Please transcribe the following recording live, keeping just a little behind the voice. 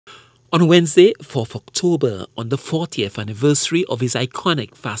On Wednesday, 4th October, on the 40th anniversary of his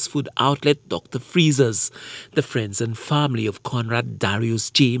iconic fast food outlet, Dr. Freezer's, the friends and family of Conrad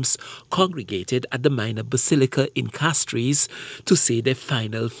Darius James congregated at the Minor Basilica in Castries to say their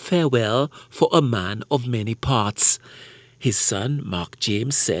final farewell for a man of many parts. His son, Mark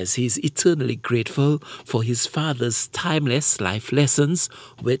James, says he is eternally grateful for his father's timeless life lessons,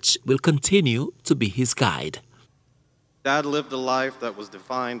 which will continue to be his guide. Dad lived a life that was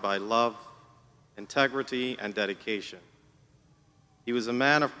defined by love, integrity, and dedication. He was a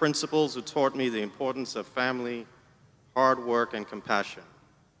man of principles who taught me the importance of family, hard work, and compassion.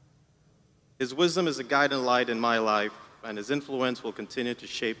 His wisdom is a guiding light in my life, and his influence will continue to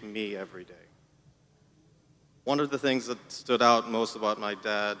shape me every day. One of the things that stood out most about my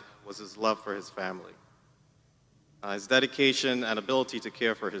dad was his love for his family. His dedication and ability to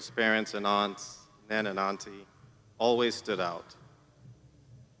care for his parents and aunts, Nan and Auntie, always stood out.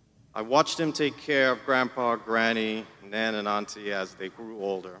 I watched him take care of Grandpa, Granny, Nan, and Auntie as they grew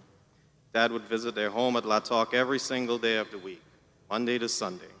older. Dad would visit their home at La Toc every single day of the week, Monday to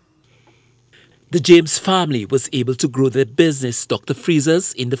Sunday. The James family was able to grow their business, Dr.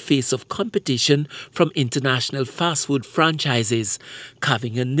 Freezer's, in the face of competition from international fast food franchises,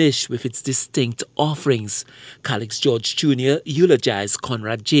 carving a niche with its distinct offerings. Calix George Jr. eulogized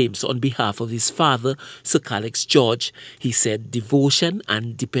Conrad James on behalf of his father, Sir Calix George. He said devotion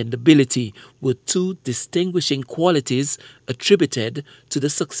and dependability were two distinguishing qualities attributed to the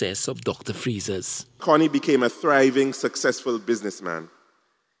success of Dr. Freezer's. Connie became a thriving, successful businessman.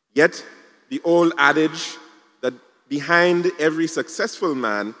 Yet, the old adage that behind every successful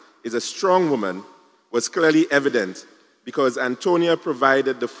man is a strong woman was clearly evident because Antonia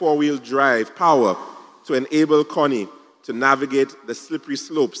provided the four-wheel drive power to enable Connie to navigate the slippery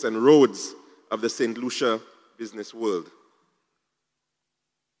slopes and roads of the Saint Lucia business world.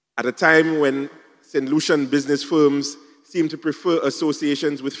 At a time when Saint Lucian business firms seem to prefer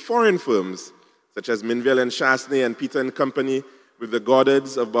associations with foreign firms, such as Minville and Chasney and Peter and Company with the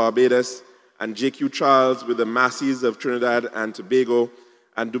Goddards of Barbados, and J.Q. Charles with the Massey's of Trinidad and Tobago,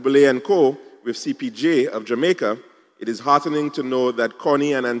 and Dubélé & Co. with CPJ of Jamaica, it is heartening to know that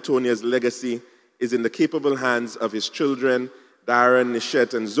Connie and Antonia's legacy is in the capable hands of his children, Darren,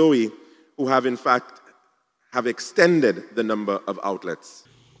 Nishette, and Zoe, who have in fact extended the number of outlets.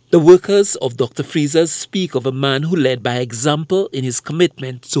 The workers of Dr. Freezer's speak of a man who led by example in his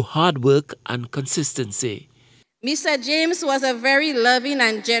commitment to hard work and consistency. Mr. James was a very loving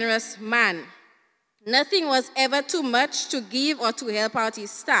and generous man. Nothing was ever too much to give or to help out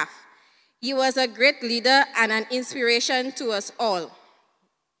his staff. He was a great leader and an inspiration to us all.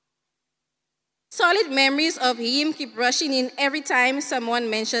 Solid memories of him keep rushing in every time someone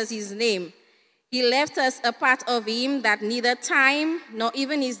mentions his name. He left us a part of him that neither time nor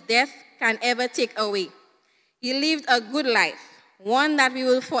even his death can ever take away. He lived a good life, one that we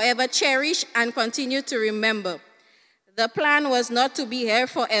will forever cherish and continue to remember. The plan was not to be here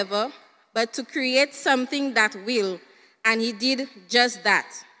forever, but to create something that will, and he did just that,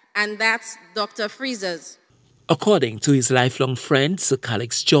 and that's Dr. Freezer's. According to his lifelong friend, Sir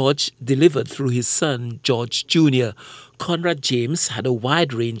Calix George, delivered through his son, George Jr., Conrad James had a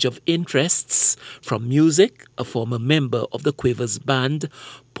wide range of interests, from music, a former member of the Quavers Band,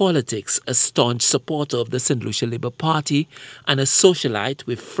 politics, a staunch supporter of the Saint Lucia Labour Party, and a socialite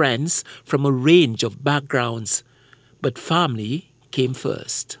with friends from a range of backgrounds. But family came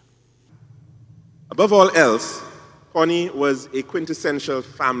first. Above all else, Connie was a quintessential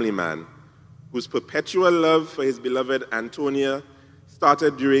family man whose perpetual love for his beloved Antonia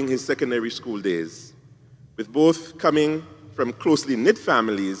started during his secondary school days. With both coming from closely knit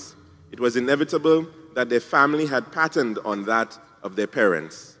families, it was inevitable that their family had patterned on that of their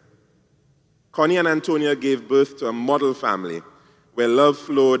parents. Connie and Antonia gave birth to a model family where love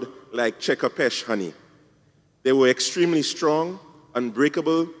flowed like Chekopesh honey. They were extremely strong,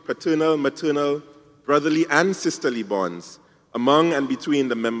 unbreakable, paternal, maternal, brotherly, and sisterly bonds among and between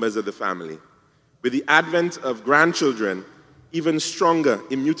the members of the family. With the advent of grandchildren, even stronger,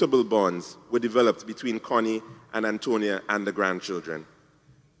 immutable bonds were developed between Connie and Antonia and the grandchildren.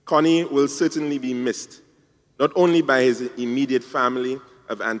 Connie will certainly be missed, not only by his immediate family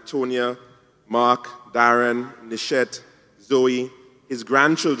of Antonia, Mark, Darren, Nishette, Zoe, his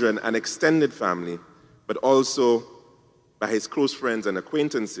grandchildren and extended family, but also by his close friends and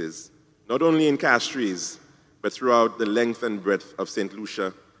acquaintances, not only in Castries, but throughout the length and breadth of St.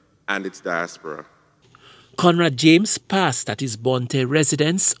 Lucia and its diaspora. Conrad James passed at his Bonte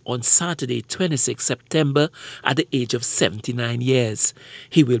residence on Saturday, 26 September, at the age of 79 years.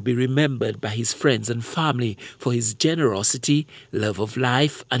 He will be remembered by his friends and family for his generosity, love of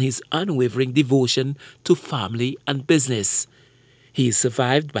life, and his unwavering devotion to family and business. He is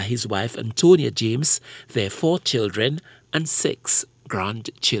survived by his wife Antonia James, their 4 children, and 6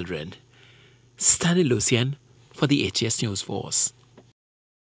 grandchildren. Saint Lucian for the HTS News Force.